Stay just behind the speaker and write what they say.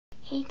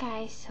Hey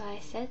guys, so I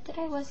said that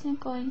I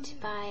wasn't going to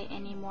buy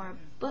any more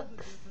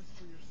books,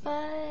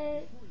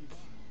 but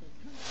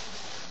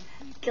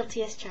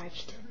guilty as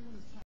charged.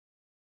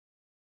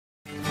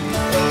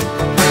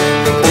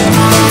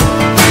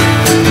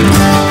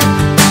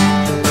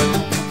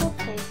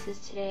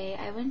 Places today.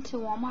 I went to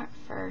Walmart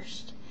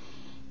first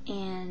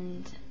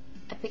and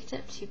I picked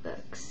up 2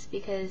 books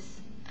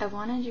because I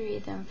wanted to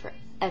read them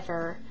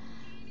forever,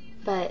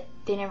 but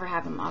they never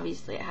have them,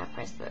 obviously, at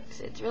half-price books.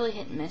 It's really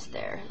hit and miss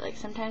there. Like,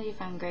 sometimes you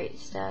find great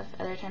stuff,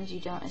 other times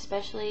you don't,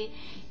 especially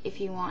if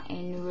you want a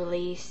new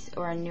release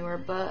or a newer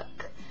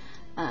book.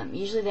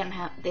 Usually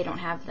they don't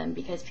have them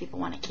because people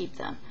want to keep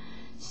them.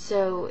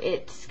 So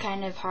it's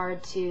kind of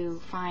hard to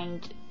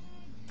find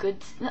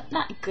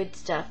not good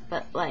stuff,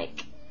 but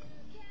like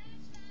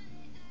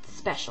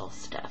special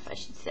stuff, I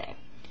should say.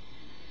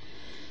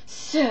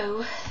 So,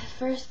 the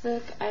first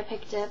book I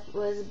picked up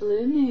was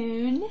Blue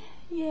Moon.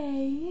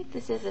 Yay!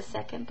 This is the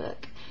second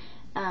book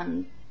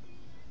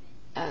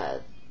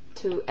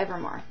to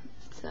Evermore,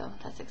 so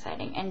that's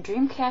exciting. And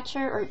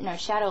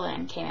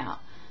Shadowland came out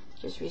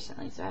just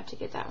recently, so I have to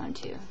get that one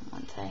too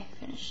once I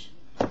finish.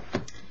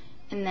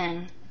 And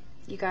then,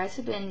 you guys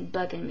have been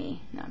bugging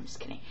me. No, I'm just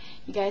kidding.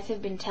 You guys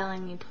have been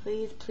telling me,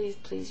 please, please,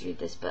 please read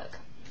this book.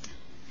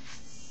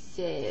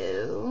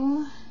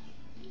 So,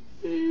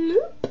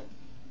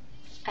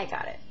 I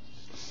got it.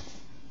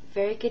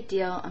 Very good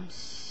deal. I'm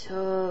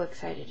so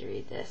excited to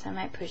read this. I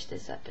might push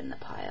this up in the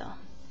pile.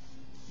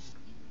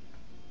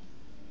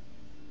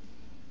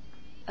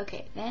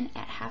 Okay, then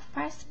at Half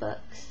Price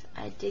Books,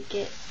 I did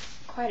get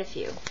quite a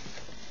few.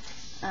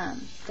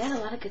 They had a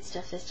lot of good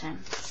stuff this time.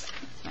 That's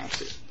my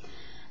receipt.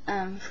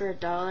 For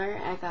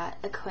 $1, I got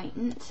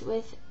Acquaintance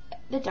with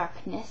the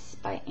Darkness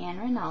by Anne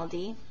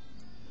Rinaldi.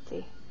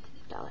 See,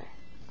 $1.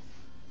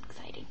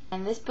 Exciting.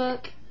 And this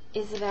book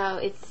is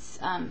about, it's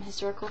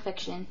historical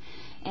fiction,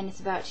 and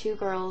it's about 2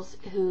 girls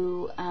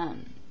who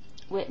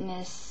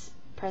witness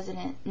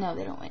no,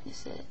 they don't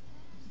witness it.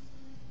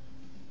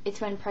 It's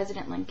when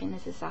President Lincoln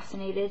is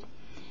assassinated,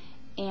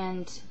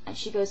 and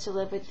she goes to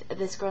live with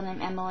this girl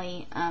named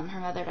Emily. Her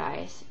mother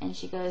dies, and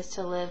she goes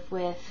to live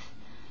with,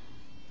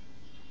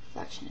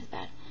 reflection is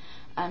bad.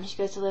 She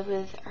goes to live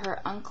with her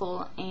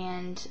uncle,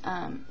 and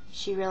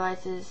she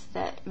realizes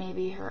that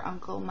maybe her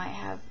uncle might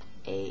have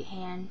a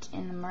hand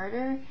in the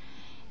murder,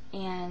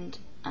 and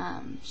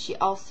she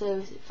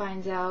also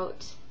finds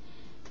out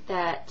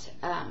that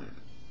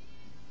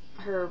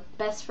her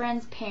best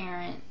friend's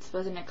parents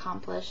was an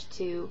accomplice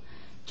to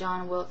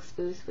John Wilkes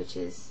Booth, which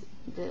is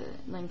the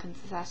Lincoln's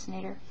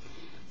assassinator.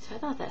 So I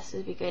thought this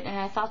would be good, and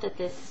I thought that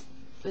this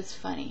was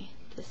funny.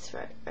 This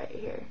right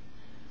here.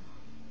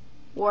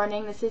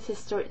 Warning: this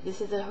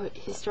is a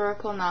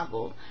historical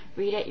novel.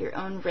 Read at your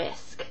own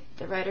risk.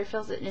 The writer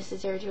feels it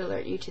necessary to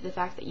alert you to the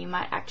fact that you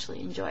might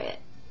actually enjoy it.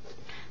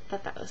 I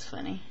thought that was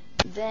funny.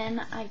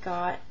 Then I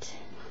got,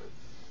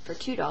 for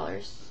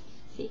 $2,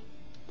 see,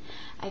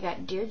 I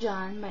got Dear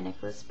John by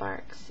Nicholas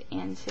Sparks,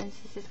 and since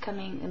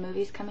the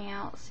movie's coming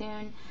out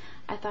soon,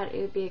 I thought it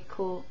would be a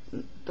cool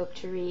book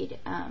to read.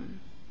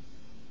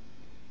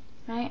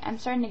 Right? I'm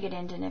starting to get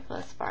into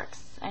Nicholas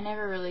Sparks. I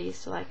never really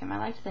used to like him. I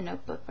liked The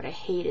Notebook, but I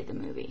hated the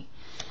movie.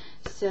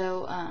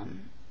 So,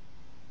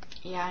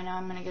 yeah, I know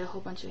I'm going to get a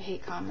whole bunch of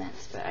hate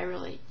comments, but I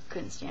really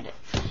couldn't stand it.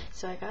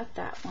 So I got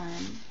that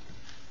one.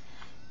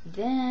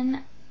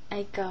 Then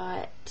I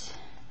got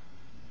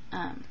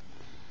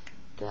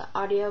the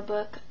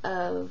audiobook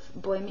of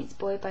Boy Meets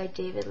Boy by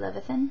David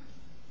Levithan.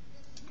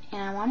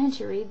 And I wanted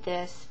to read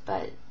this,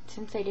 but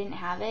since I didn't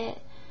have it,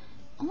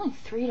 only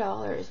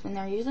 $3 when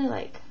they're usually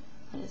like,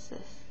 what is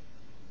this?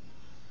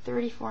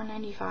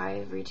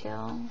 $34.95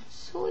 retail.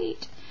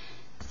 Sweet.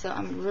 So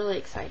I'm really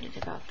excited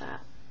about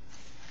that.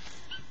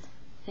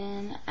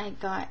 Then I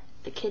got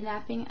The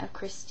Kidnapping of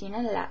Christina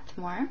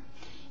Lathmore.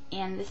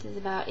 And this is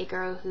about a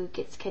girl who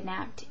gets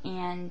kidnapped,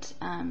 and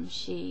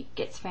she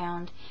gets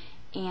found,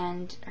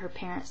 and her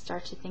parents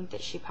start to think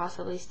that she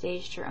possibly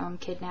staged her own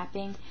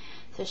kidnapping,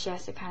 so she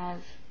has to kind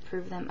of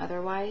prove them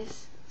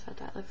otherwise. So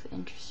that looks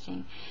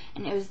interesting.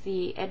 And it was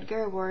the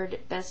Edgar Award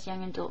Best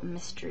Young Adult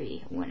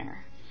Mystery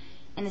winner.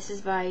 And this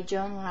is by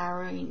Joan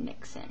Lowry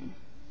Nixon.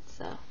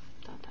 So I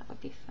thought that would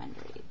be fun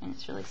to read, and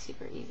it's really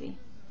super easy.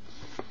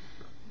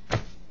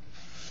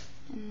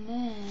 And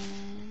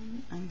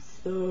then, I'm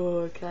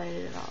so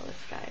excited about this,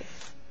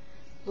 guys.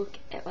 Look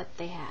at what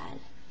they had.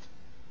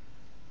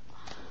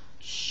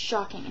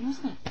 Shocking. And it was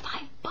only $5.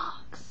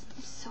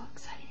 I'm so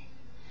excited.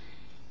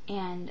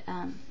 And,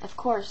 of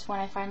course,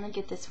 when I finally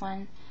get this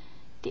one,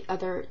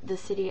 the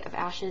City of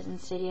Ashes and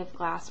City of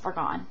Glass are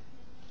gone.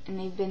 And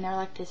they've been there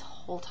like this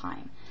whole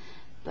time.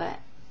 But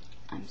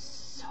I'm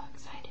so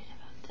excited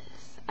about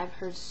this. I've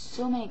heard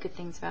so many good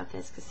things about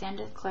this.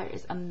 Cassandra Clare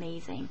is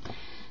amazing.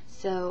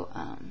 So,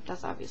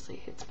 that's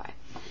obviously who it's by.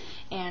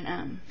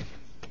 And,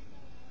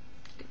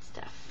 good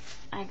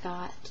stuff. I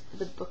got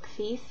The Book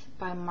Thief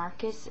by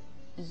Marcus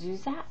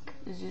Zusak.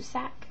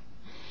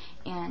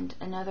 And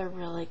another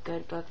really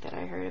good book that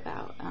I heard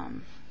about.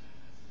 I'm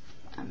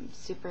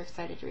super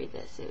excited to read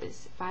this. It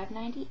was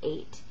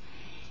 $5.98.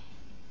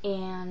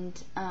 And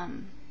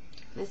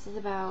this is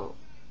about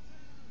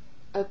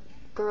a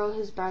girl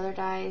whose brother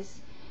dies.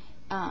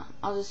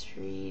 I'll just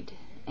read,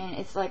 and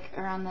it's like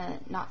around the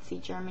Nazi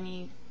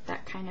Germany,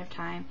 that kind of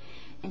time,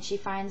 and she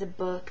finds a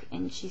book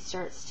and she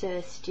starts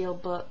to steal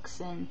books,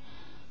 and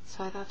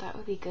so I thought that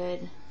would be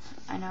good.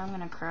 I know I'm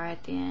gonna cry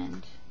at the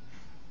end.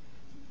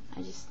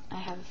 I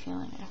have a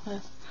feeling I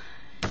will.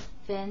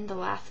 Then the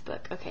last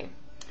book. Okay,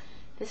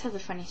 this has a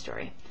funny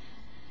story.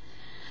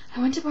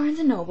 I went to Barnes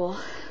 & Noble,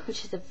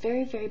 which is a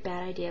very, very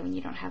bad idea when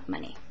you don't have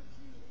money.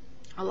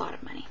 A lot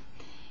of money.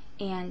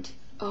 And,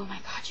 oh my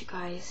god, you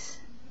guys.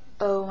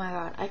 Oh my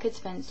god, I could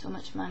spend so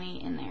much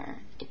money in there.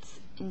 It's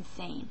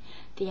insane.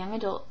 The young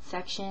adult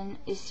section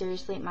is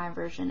seriously my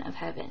version of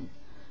heaven.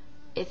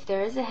 If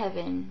there is a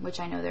heaven, which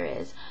I know there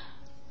is,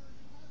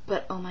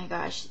 but oh my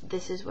gosh,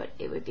 this is what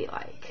it would be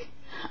like.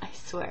 I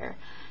swear.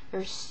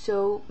 There's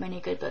so many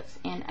good books,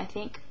 and I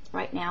think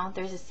right now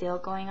there's a sale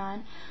going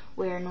on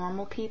where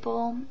normal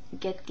people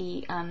get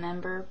the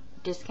member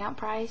discount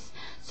price.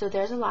 So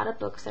there's a lot of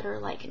books that are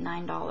like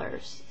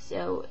 $9.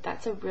 So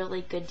that's a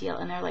really good deal,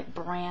 and they're like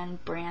brand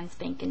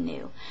spanking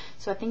new.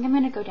 So I think I'm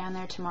going to go down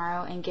there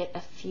tomorrow and get a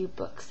few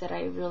books that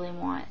I really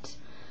want,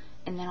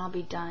 and then I'll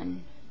be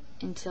done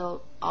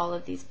until all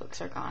of these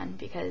books are gone,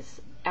 because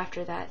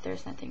after that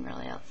there's nothing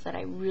really else that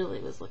I really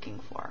was looking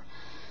for.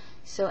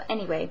 So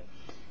anyway,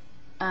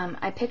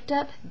 I picked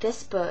up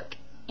this book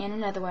and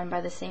another one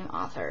by the same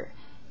author,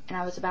 and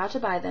I was about to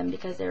buy them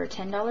because they were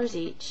 $10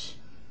 each.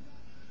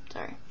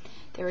 Sorry.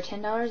 They were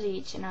 $10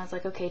 each, and I was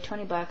like, okay,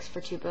 $20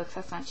 for 2 books,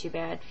 that's not too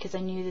bad, because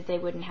I knew that they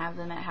wouldn't have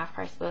them at half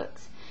price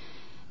books.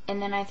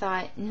 And then I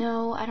thought,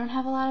 no, I don't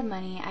have a lot of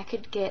money. I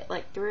could get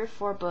like 3 or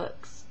 4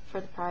 books for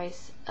the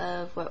price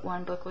of what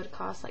one book would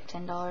cost, like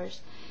 $10.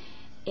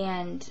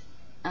 And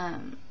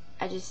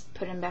I just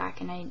put them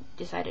back, and I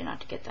decided not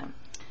to get them.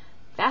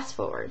 Fast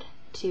forward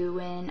to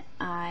when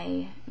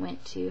I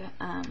went to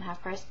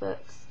half price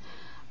books.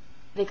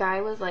 The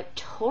guy was like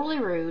totally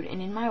rude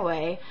and in my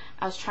way.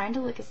 I was trying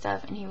to look at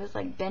stuff, and he was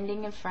like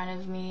bending in front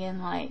of me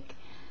and like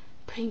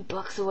putting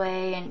books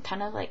away and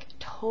kind of like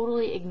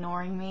totally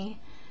ignoring me,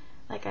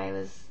 like I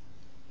was,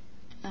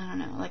 I don't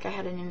know, like I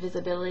had an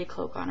invisibility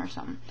cloak on or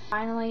something.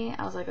 Finally,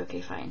 I was like,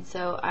 okay, fine.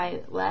 So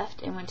I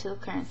left and went to the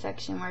clearance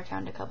section where I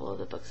found a couple of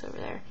the books over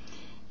there.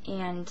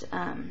 And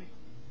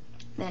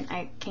then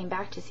I came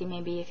back to see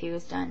maybe if he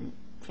was done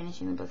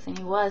finishing the books, and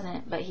he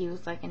wasn't, but he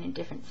was like in a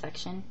different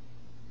section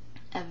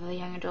of the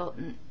young adult,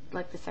 and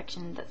like the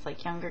section that's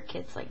like younger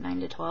kids, like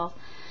 9 to 12.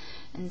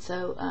 And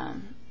so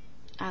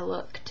I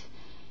looked,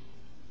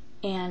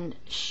 and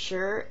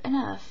sure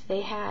enough,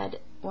 they had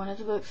one of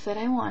the books that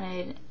I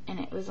wanted, and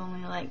it was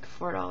only like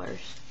 $4.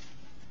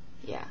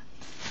 Yeah.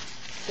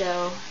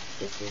 So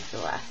this is the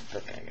last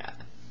book I got.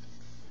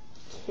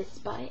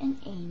 Kissed by an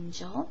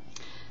Angel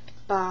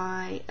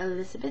by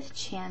Elizabeth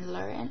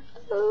Chandler, and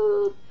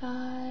oh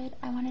god,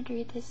 I wanted to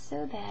read this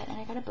so bad, and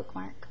I got a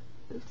bookmark.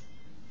 Oops.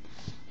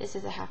 This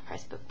is a half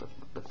price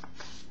bookmark.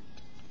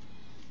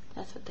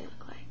 That's what they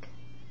look like.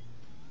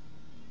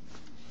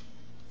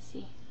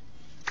 See?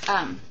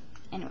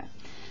 Anyway,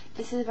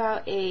 this is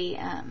about a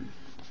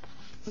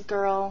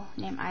girl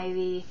named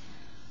Ivy,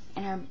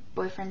 and her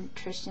boyfriend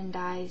Tristan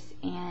dies,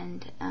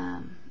 and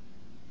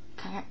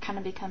kind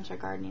of becomes her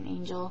guardian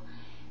angel.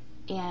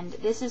 And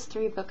this is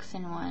 3 books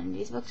in one.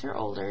 These books are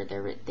older.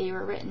 They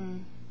were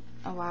written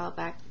a while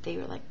back. They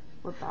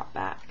were brought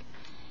back.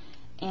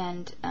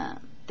 And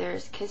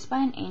there's Kissed by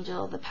an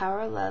Angel, The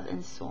Power of Love,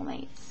 and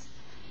Soulmates.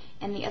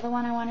 And the other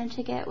one I wanted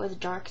to get was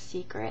Dark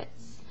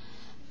Secrets.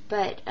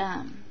 But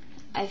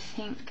I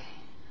think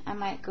I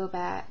might go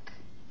back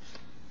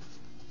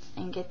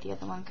and get the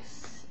other one,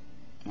 because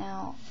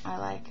now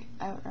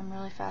I'm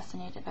really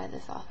fascinated by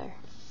this author.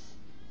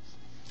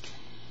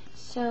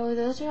 So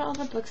those are all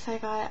the books I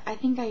got. I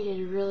think I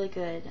did really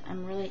good.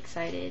 I'm really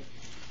excited.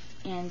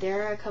 And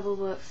there are a couple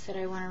books that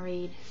I want to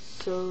read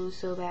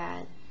so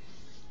bad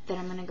that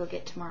I'm going to go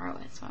get tomorrow.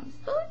 So I'm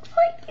so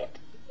excited.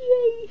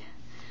 Yay!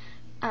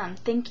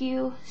 Thank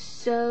you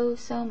so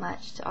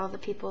much to all the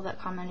people that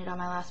commented on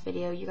my last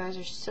video. You guys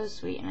are so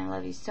sweet, and I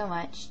love you so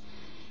much.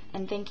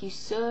 And thank you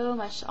so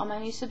much to all my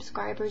new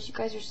subscribers. You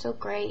guys are so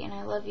great, and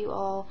I love you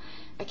all.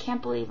 I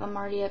can't believe I'm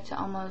already up to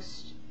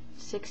almost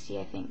 60,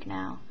 I think,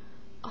 now.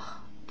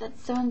 Oh,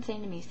 that's so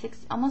insane to me.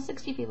 Almost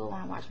 60 people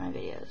want to watch my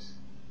videos.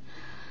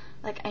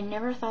 Like, I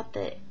never thought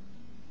that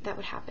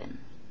would happen.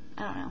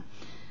 I don't know.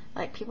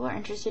 Like, people are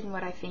interested in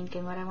what I think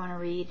and what I want to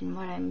read and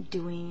what I'm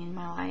doing in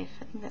my life.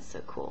 I think that's so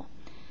cool.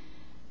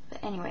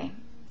 But anyway,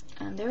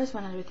 there was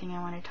one other thing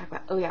I wanted to talk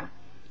about. Oh, yeah.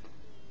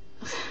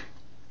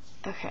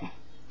 Okay.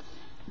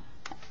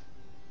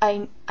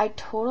 I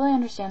totally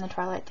understand the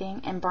Twilight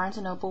thing, and Barnes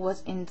 & Noble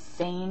was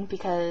insane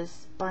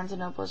because Barnes &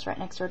 Noble is right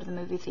next door to the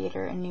movie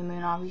theater, and New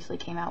Moon obviously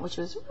came out, which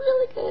was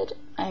really good.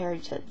 I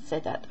already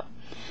said that, though.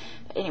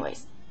 But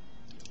anyways,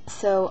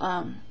 so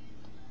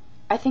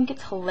I think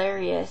it's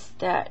hilarious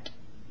that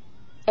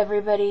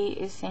everybody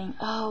is saying,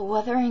 oh,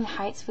 Wuthering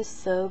Heights was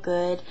so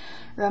good,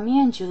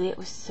 Romeo and Juliet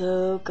was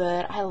so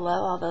good, I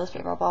love all those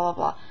people, blah blah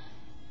blah.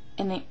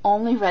 and they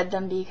only read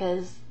them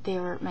because they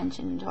were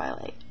mentioned in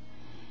Twilight.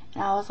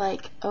 And I was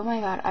like, oh my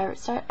god,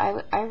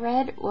 I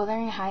read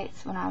Wuthering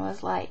Heights when I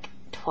was like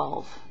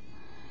 12.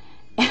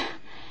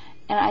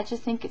 And I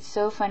just think it's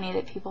so funny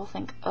that people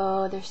think,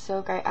 oh, they're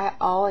so great, I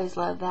always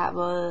loved that,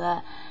 blah, blah,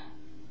 blah.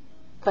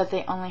 But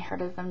they only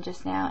heard of them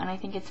just now. And I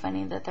think it's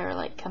funny that they're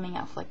like coming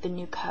out with like the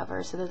new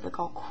cover, so they look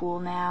all cool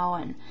now.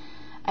 And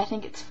I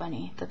think it's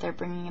funny that they're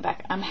bringing it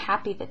back. I'm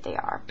happy that they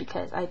are,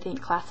 because I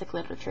think classic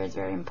literature is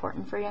very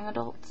important for young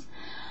adults.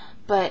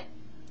 But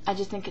I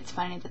just think it's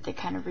funny that they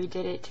kind of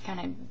redid it to kind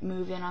of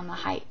move in on the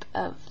hype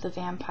of the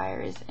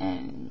vampires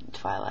in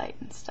Twilight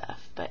and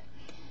stuff. But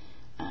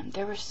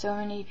there were so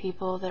many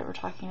people that were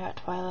talking about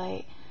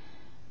Twilight.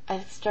 I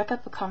struck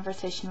up a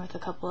conversation with a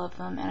couple of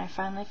them, and I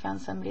finally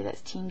found somebody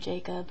that's Team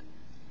Jacob.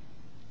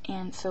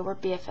 And so we're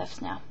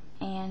BFFs now.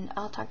 And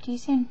I'll talk to you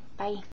soon. Bye.